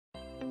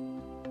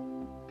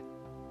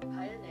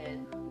Hi,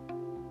 Onel.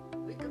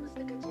 Uy,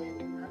 kamusta ka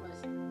dyan? Amos.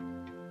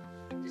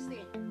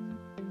 Justine,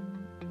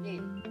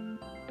 Neil,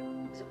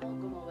 gusto mo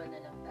gumawa na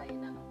lang tayo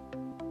ng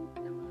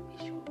mga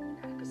mission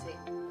muna. Kasi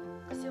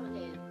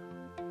Onel,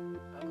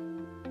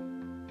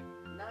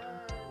 na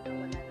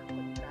nawala ng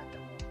kontrata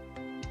mo.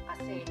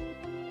 Kasi,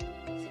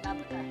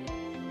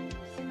 sinabotahin.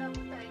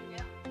 Sinabotahin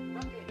niya.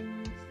 Bakit?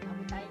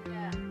 Sinabotahin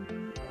niya.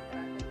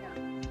 Kontrata niya.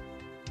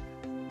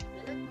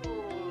 You like to,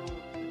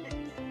 you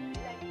like to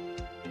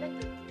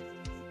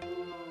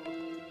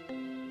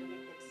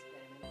make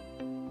experiment.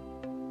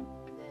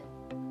 And then,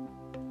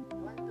 you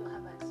want to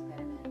have an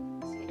experiment.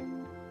 Kasi,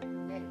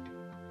 then,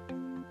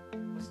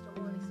 gusto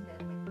mo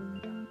experiment mo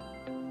lang.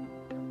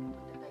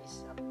 Punta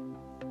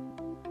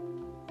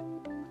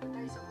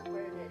tayo sa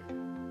footwear din.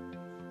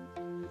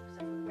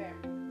 Sa footwear.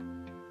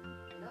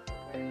 Ano?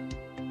 Footwear.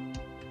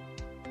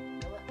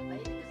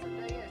 Mahilig ka sa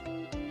sandalyas.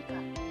 Hindi ka.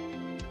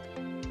 Hindi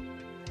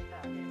ka.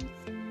 Okay.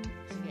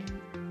 Sige.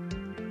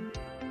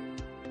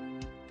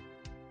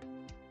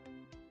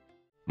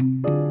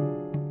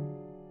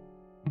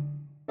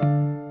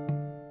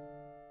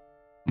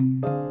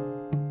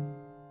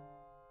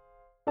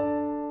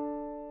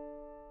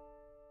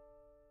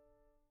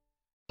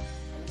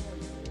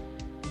 Alam mo,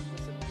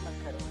 gusto mo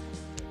magkaroon ng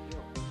interview.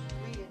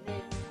 Uy,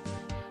 Onel.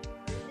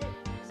 Onel,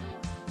 gusto mo?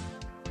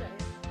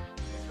 Dahil,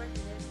 guess what,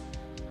 Onel?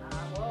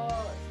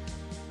 Amos!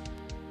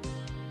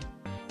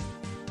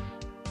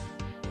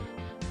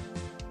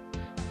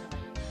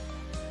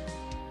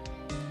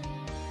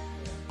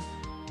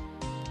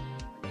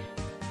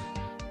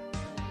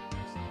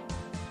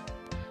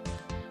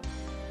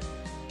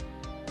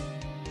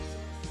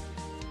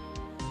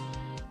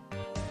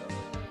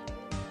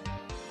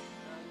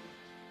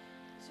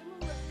 Gusto mo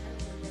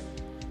magkaroon ng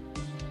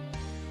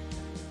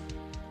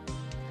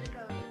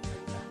halika,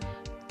 halika.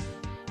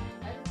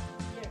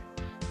 Here,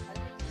 I'll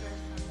express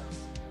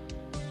ourselves.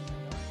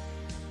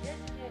 Yes,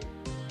 Onel.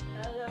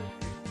 Alam.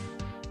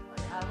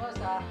 Ay, Amos,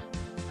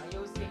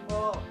 ayusin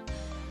mo.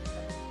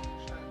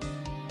 Siya.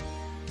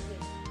 Sige.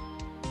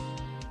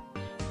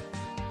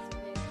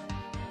 Sige.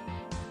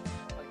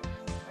 Oy,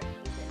 ready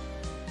to get.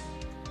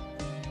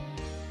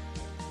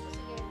 O,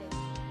 sige, Onel.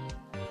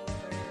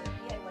 For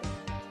DIY.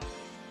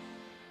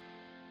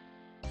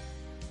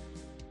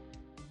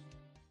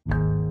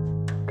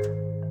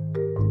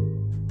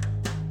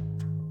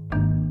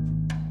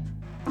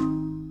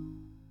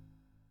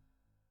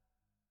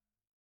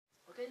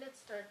 Okay, let's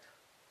start.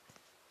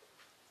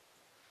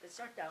 Let's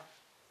start now.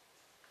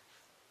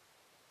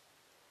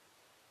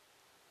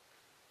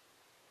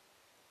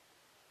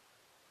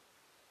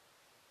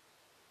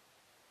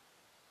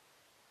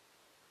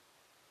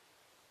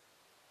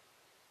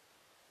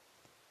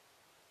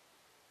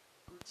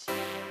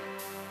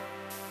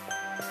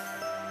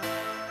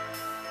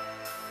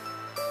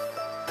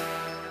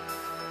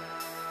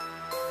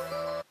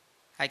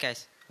 Hi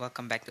guys,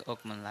 welcome back to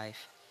Oakman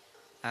Life.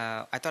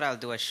 I thought I'll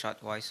do a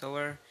short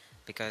voiceover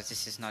because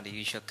this is not the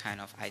usual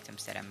kind of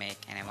items that I make,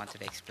 and I wanted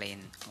to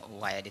explain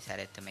why I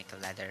decided to make a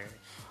leather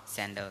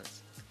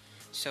sandals.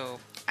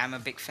 So I'm a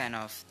big fan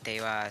of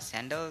Tewa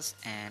sandals,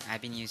 and I've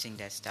been using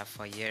that stuff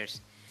for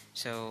years.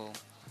 So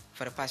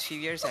for the past few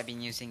years, I've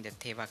been using the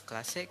Tewa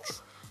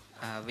Classics,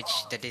 which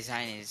the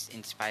design is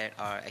inspired,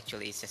 or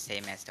actually it's the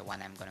same as the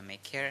one I'm gonna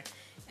make here.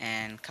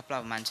 And a couple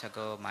of months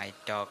ago, my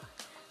dog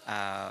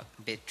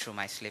bit through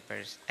my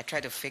slippers. I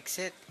tried to fix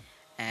it,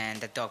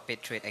 and the dog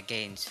bit through it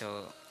again.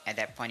 So at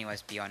that point, it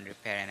was beyond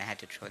repair, and I had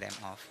to throw them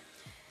off.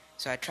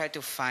 So I tried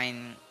to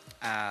find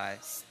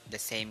the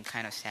same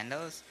kind of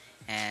sandals,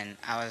 and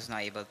I was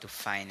not able to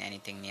find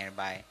anything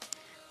nearby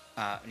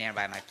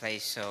my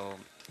place. So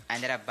I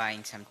ended up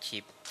buying some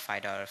cheap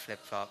 $5 flip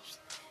flops,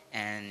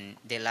 and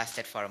they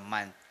lasted for a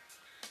month.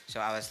 So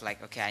I was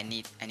like, okay, I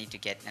need to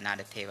get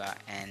another Teva,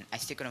 and I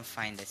still couldn't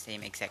find the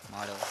same exact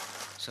model.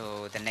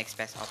 So the next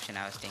best option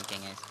I was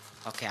thinking is,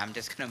 okay, I'm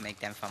just gonna make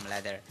them from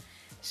leather.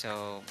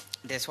 So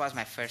this was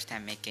my first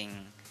time making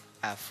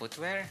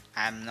footwear.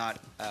 I'm not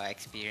an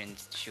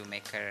experienced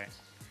shoemaker,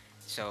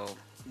 so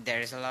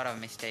there's a lot of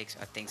mistakes,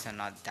 or things are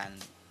not done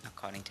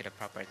according to the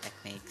proper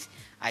techniques.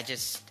 I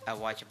just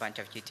watch a bunch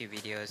of YouTube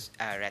videos,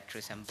 read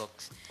through some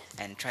books,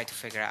 and try to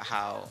figure out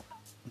how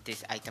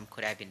this item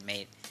could have been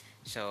made.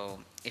 So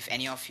if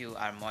any of you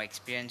are more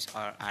experienced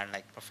or are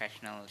like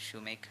professional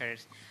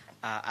shoemakers,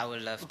 I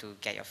would love to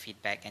get your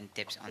feedback and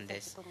tips on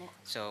this.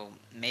 So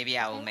maybe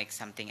I will make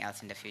something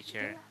else in the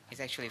future. It's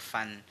actually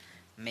fun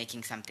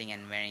making something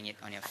and wearing it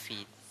on your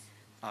feet,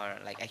 or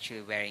like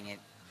actually wearing it,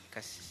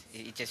 because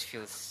it just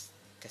feels,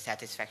 the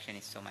satisfaction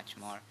is so much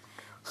more.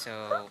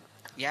 So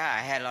yeah, I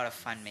had a lot of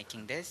fun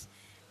making this,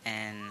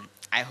 and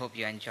I hope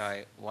you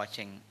enjoy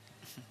watching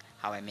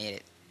how I made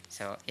it.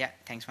 So yeah,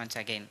 thanks once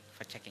again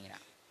for checking it out.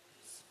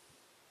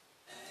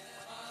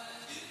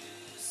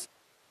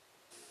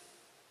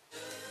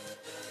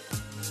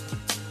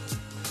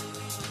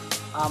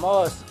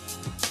 Amos,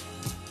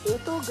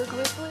 ito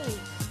gagawin ko eh.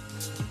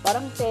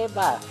 Parang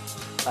teba.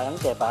 Parang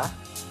teba.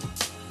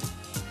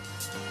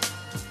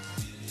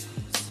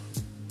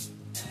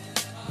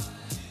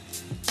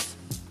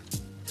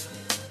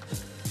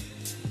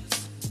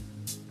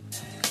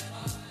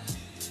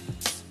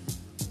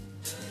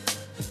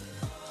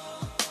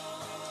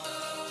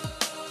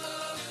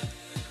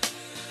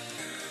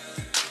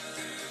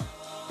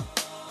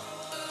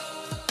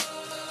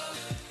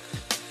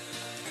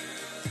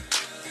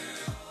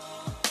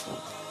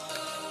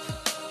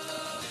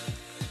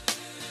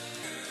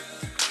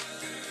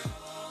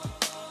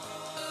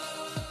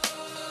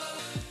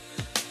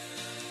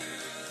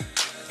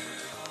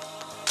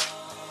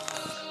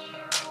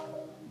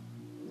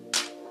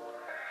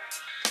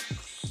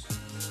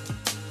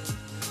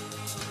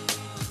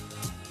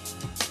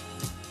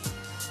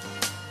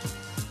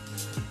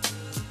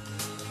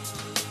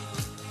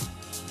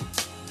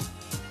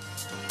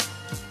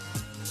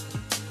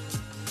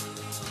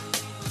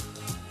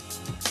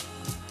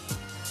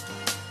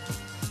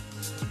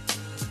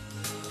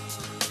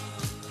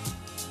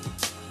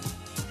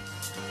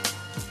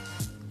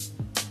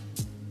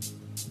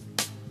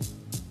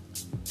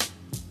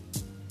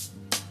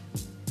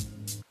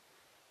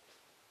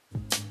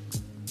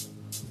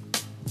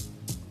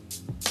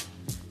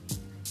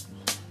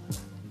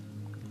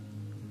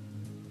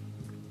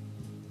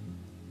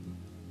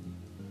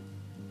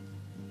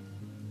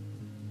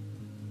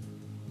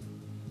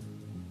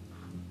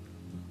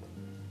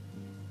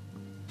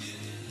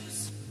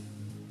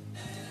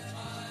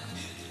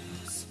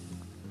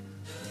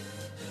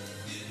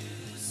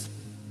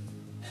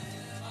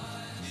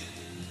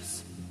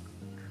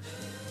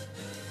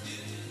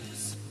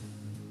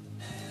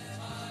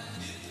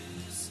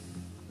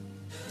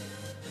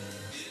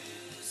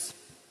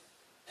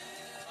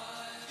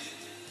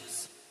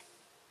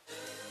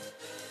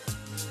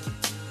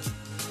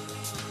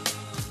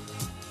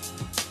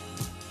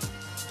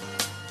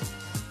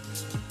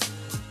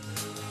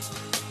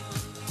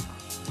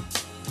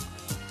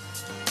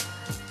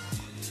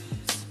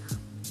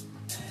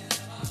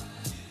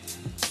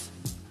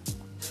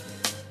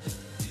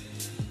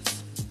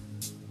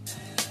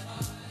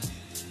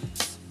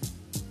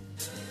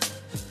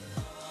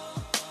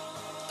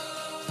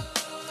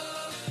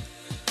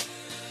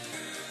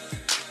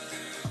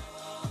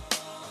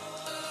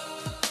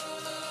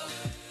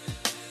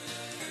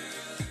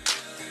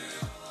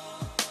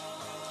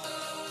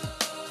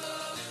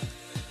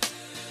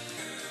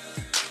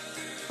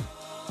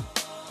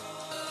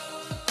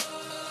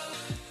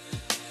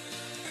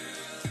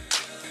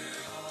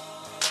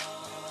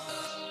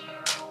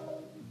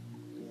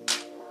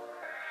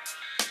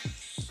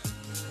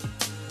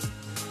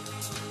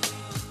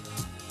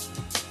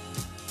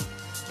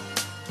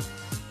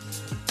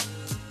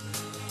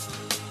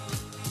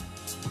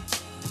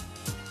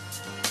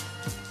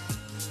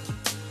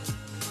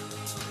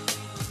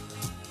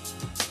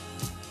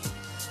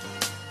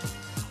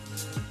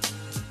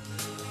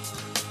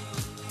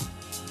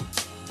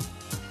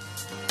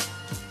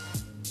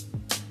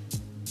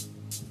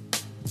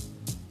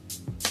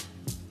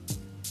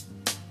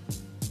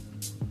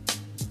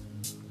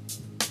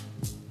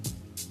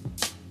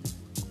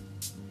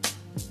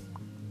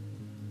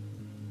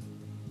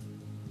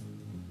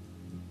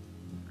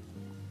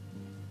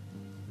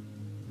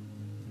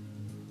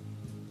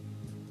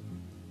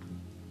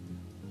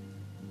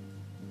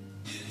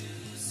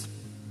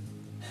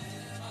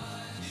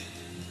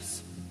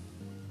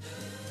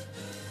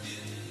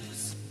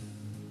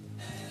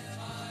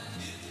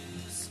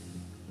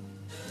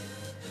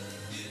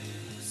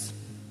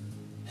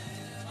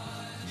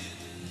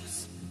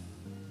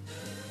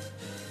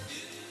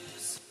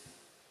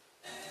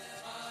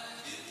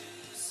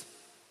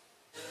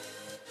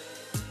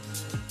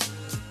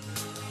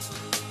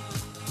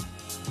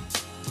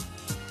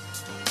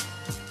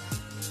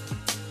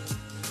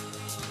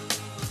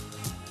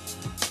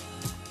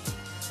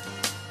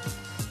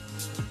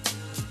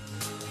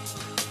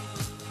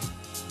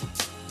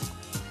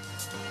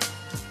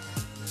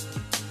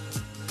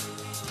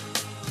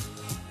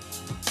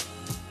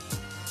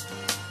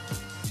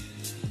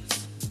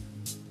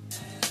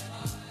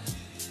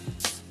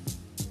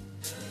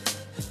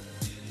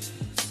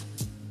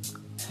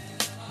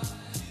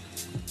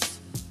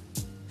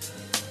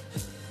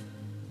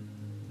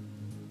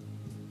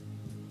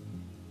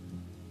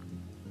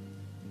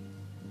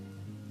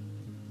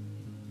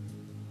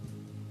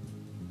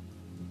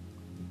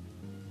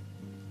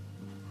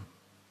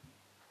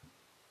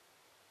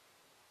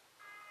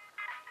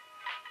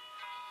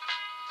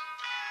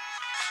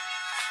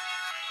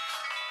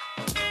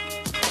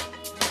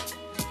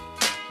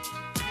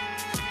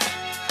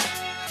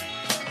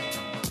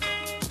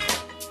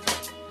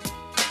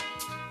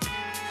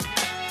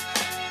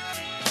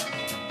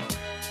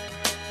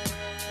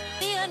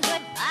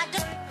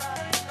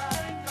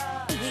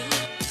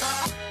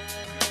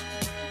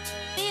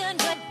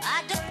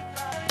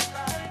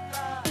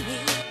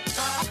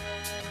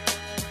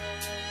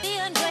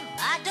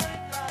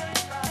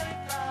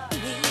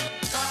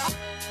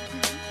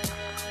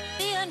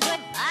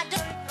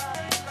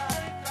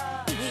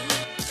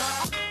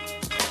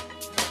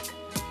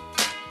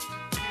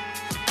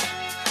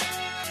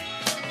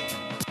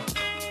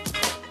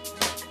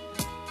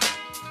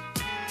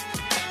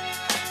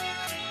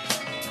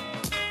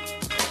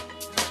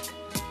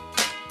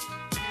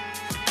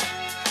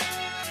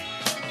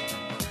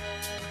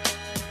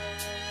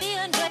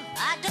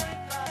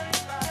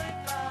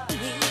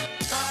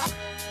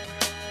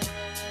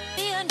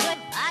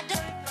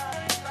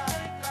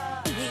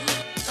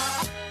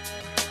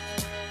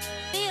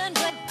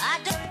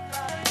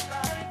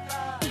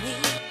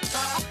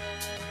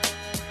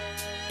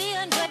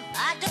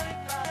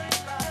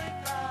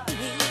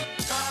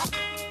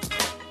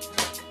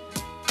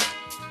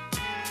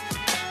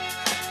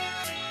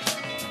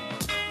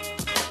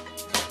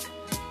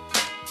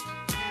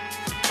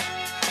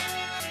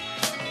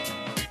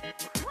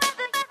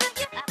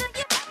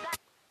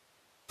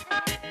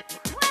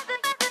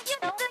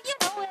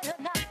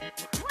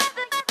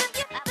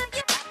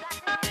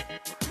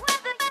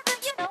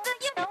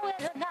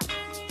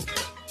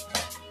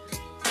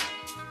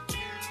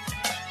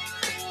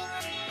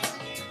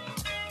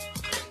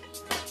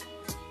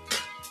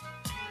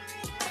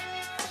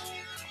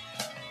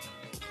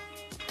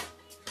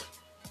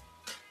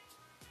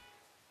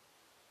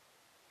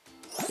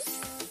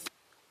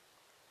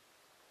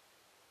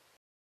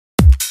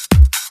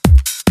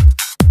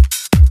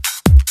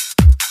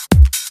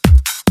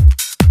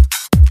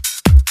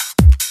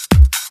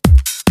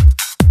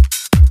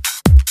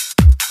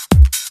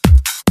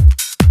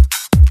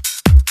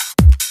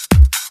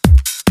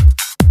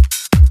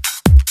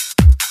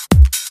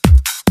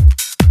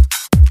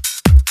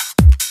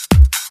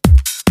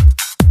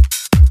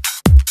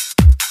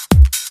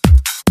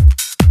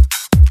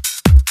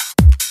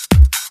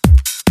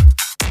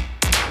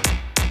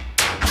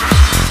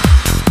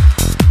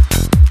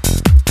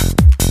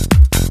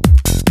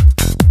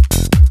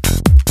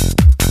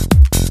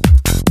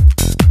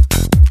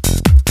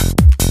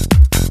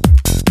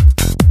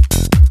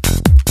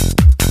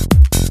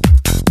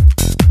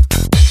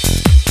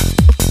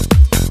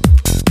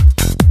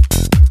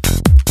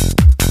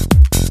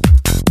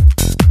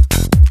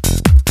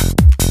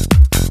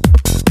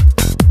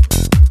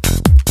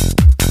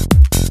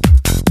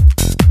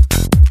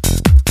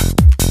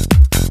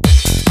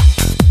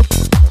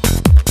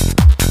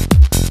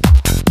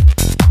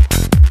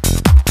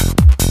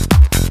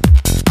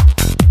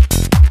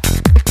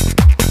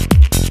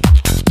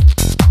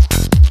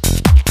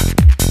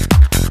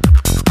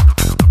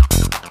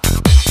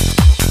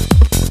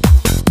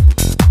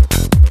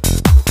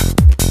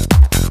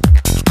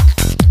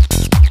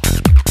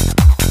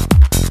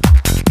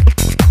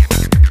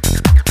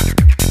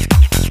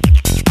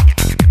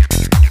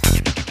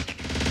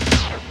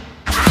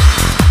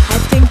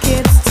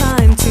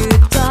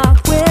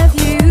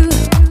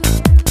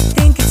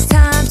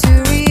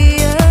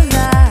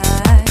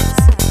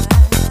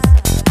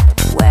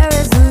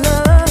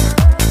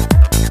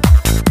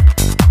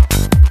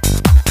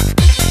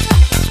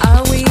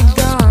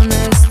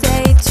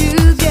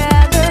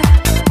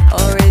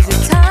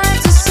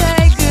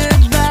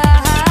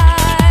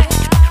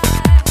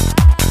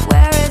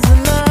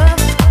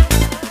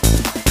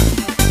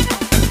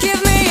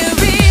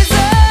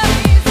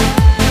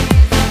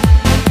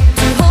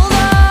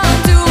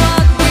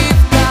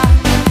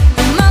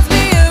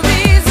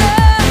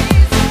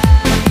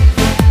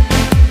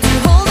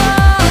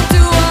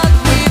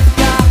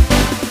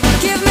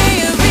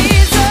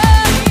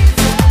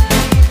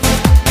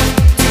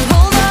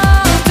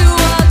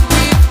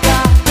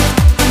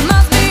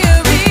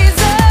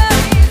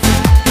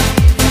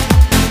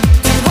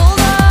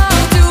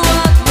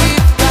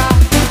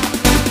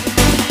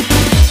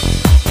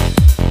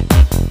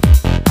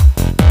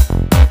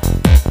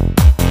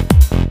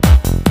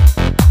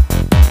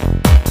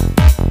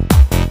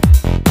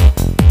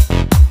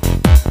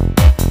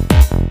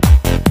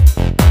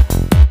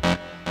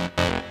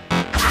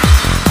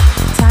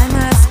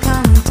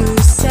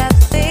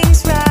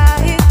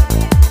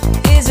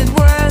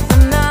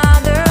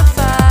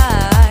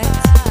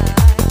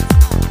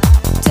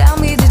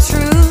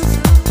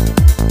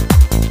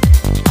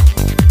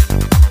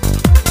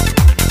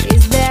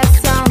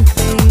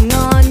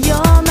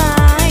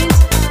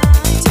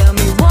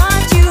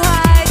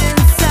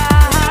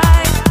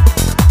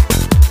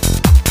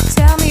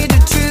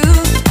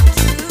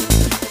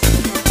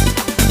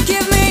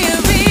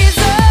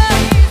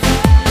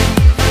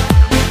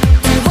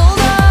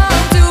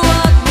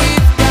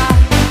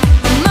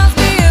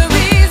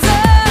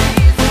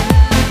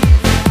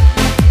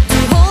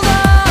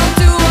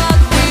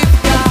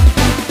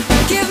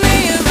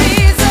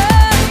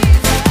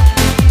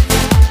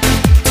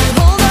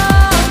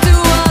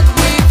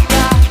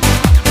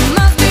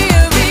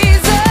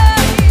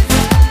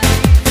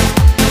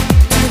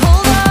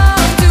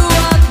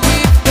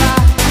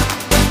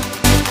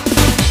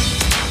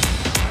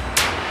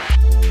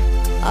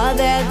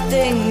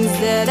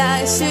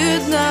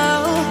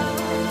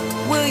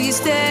 you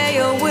stay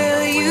or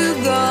will you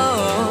go?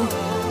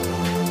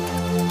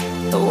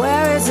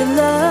 Where is the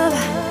love?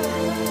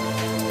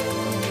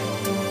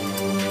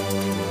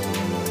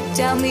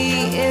 Tell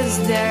me, is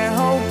there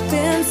hope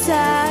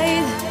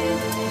inside?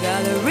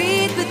 Gotta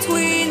read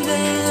between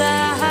the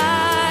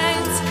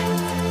lines.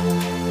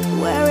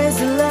 Where is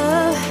the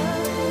love?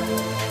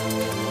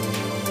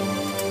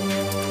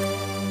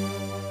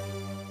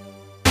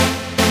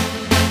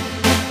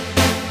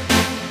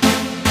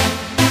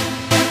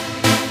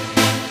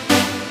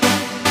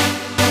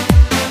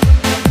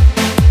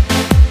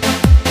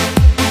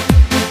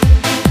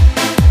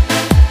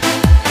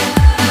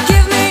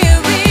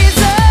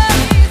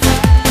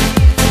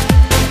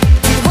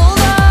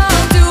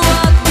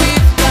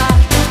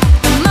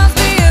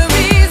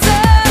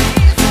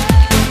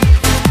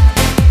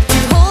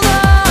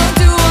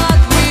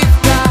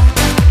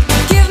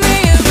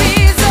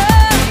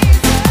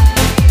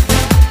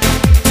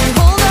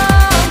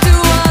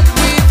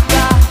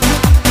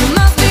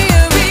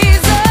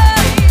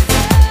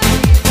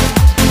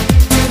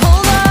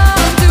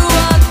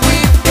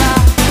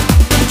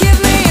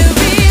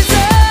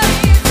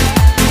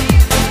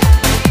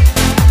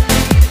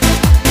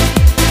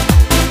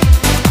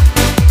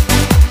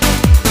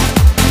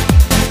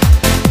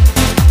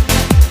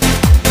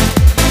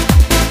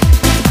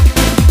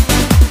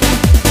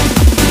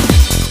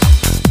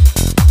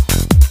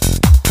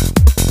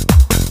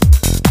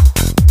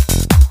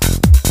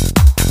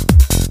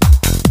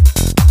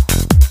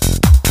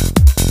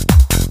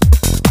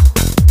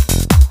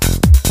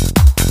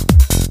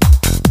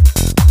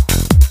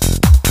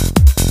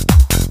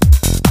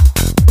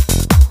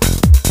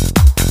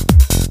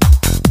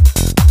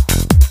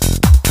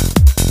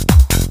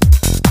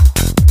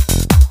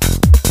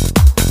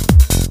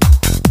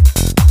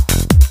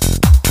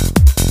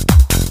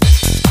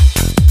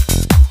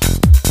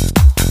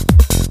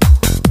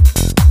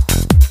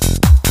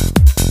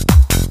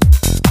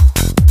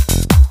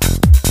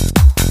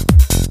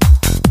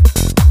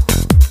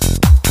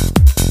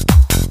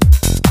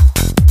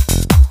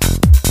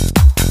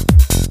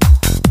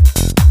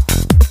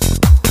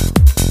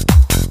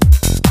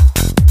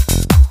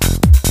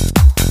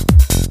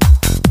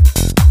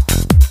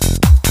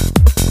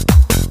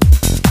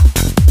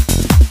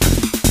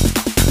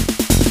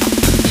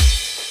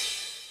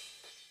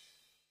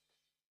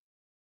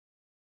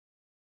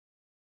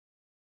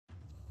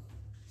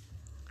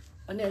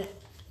 Onel,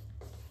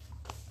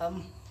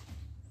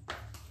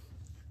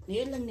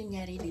 ngayon lang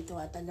nangyari dito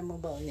at alam mo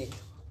ba, Onel?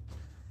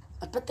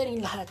 At pati rin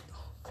lahat.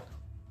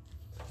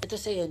 Ito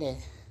sa'yo, Onel.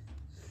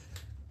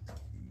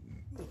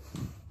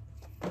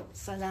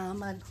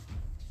 Salamat.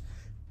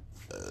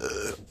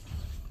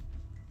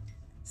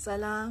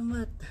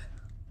 Salamat.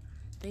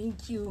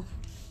 Thank you.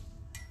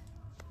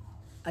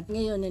 At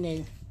ngayon,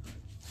 Onel,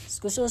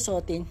 gusto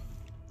suotin.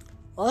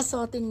 O,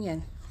 suotin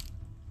yan.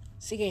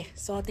 Sige,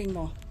 suotin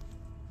mo.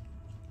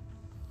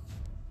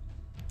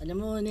 Alam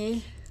mo,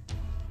 Onel,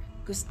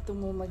 gusto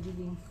mo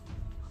magiging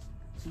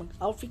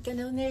mag-outfit ka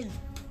na, Onel.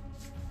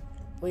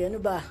 Uy,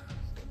 ano ba?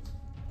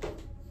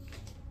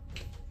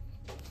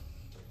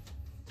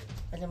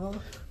 Alam mo,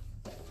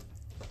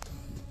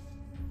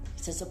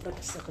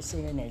 isasurprise ako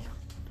sa'yo, Onel.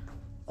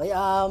 Uy,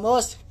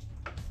 Amos!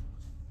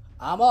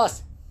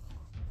 Amos!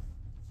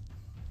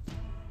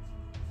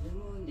 Alam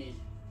mo, Onel,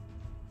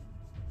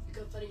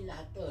 ikaw pa rin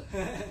lahat to.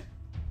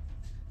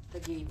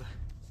 Tag-iba.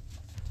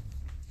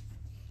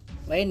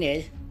 Uy,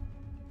 Onel,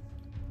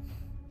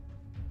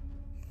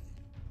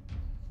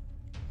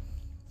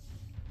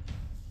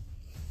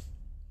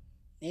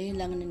 ngayon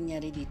lang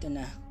nangyari dito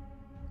na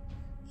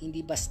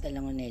hindi basta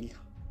lang, Onel,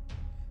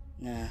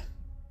 na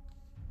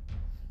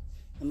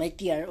may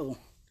TRO.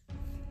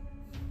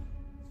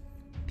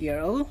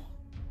 TRO?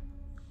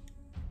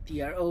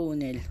 TRO,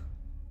 Onel.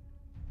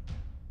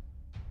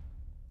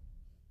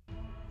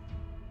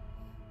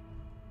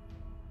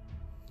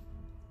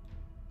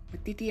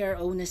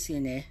 Magti-TRO na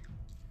siya,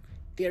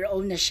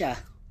 TRO na siya.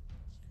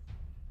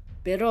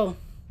 Pero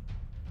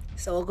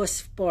sa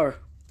August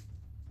 4.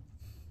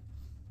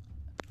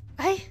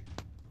 Ay,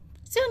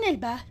 si Onel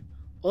ba?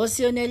 O,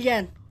 si Onel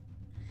yan.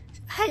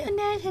 Hi,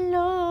 Onel,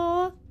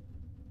 hello.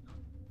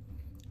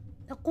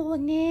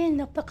 Naku, Onel,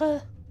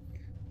 napaka,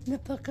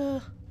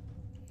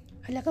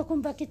 halaga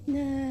kung bakit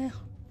na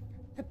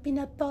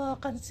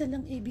pinapakancel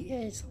ng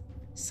ABS.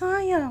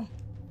 Sayang.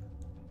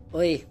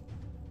 Oy,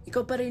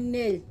 ikaw pa rin,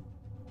 Nel.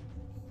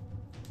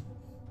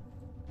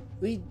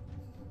 Uy,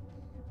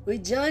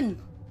 John.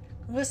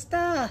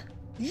 Kumusta?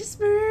 Yes,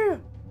 bro.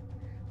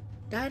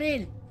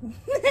 Daryl.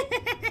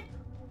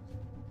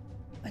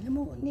 Alam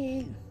mo,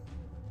 Onel,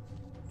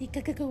 di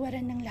ka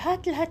gagawaran ng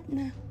lahat-lahat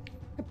na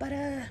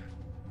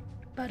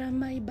para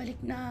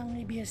maibalik na ang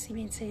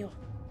ABS-CBN sa'yo.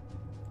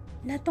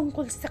 Na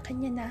tungkol sa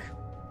kanya na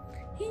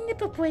hindi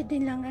pa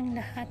pwede lang ang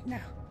lahat na.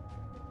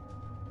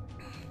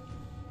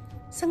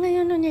 Sa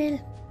ngayon,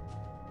 Onel,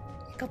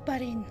 ikaw pa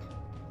rin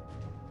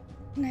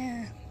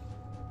na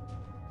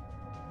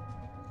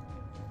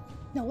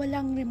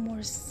walang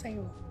remorse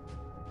sa'yo.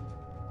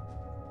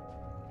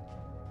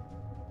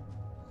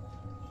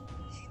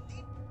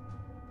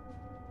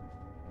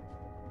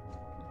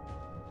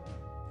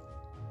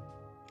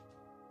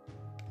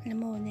 Alam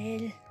mo,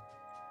 Onel,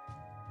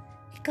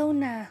 ikaw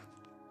na.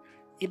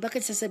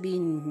 Bakit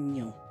sasabihin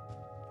niyo?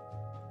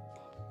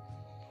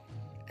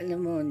 Alam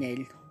mo,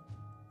 Onel,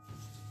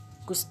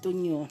 gusto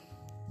niyo,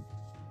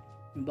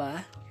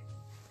 ba,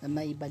 na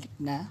maibalik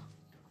na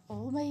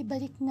Oo, may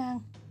balik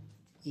ng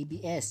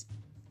ABS?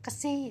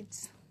 Kasi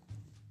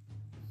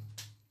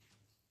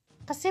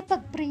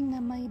pag pray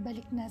na may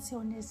balik na si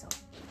Oneso.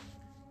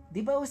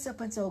 Di ba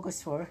usapan sa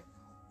August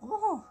 4?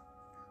 Oo.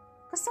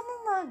 Gusto mo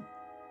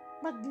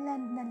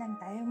mag-land na lang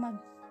tayo,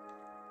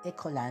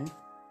 Ecolan?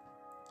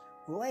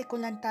 Oo,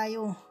 Ecolan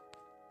tayo.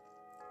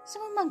 Gusto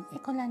mo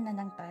mag-Ecolan na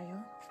lang tayo?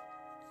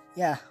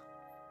 Yeah,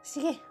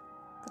 Sige,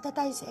 punta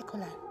tayo sa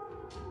Ecolan.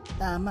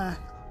 tama.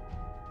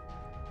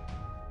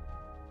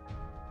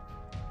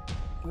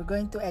 We're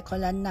going to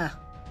Ecolan na.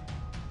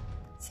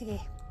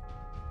 Sige.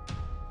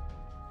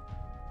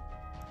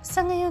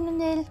 Sa ngayon,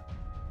 Onel,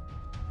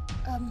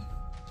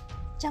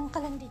 diyan ka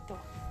lang dito.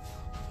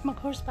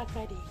 Mag-horseback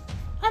ready.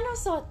 Anong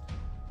suot?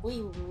 Uy,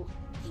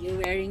 you're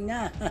wearing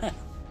na.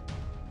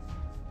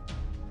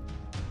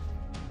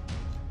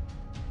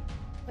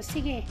 O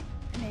sige,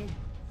 Onel.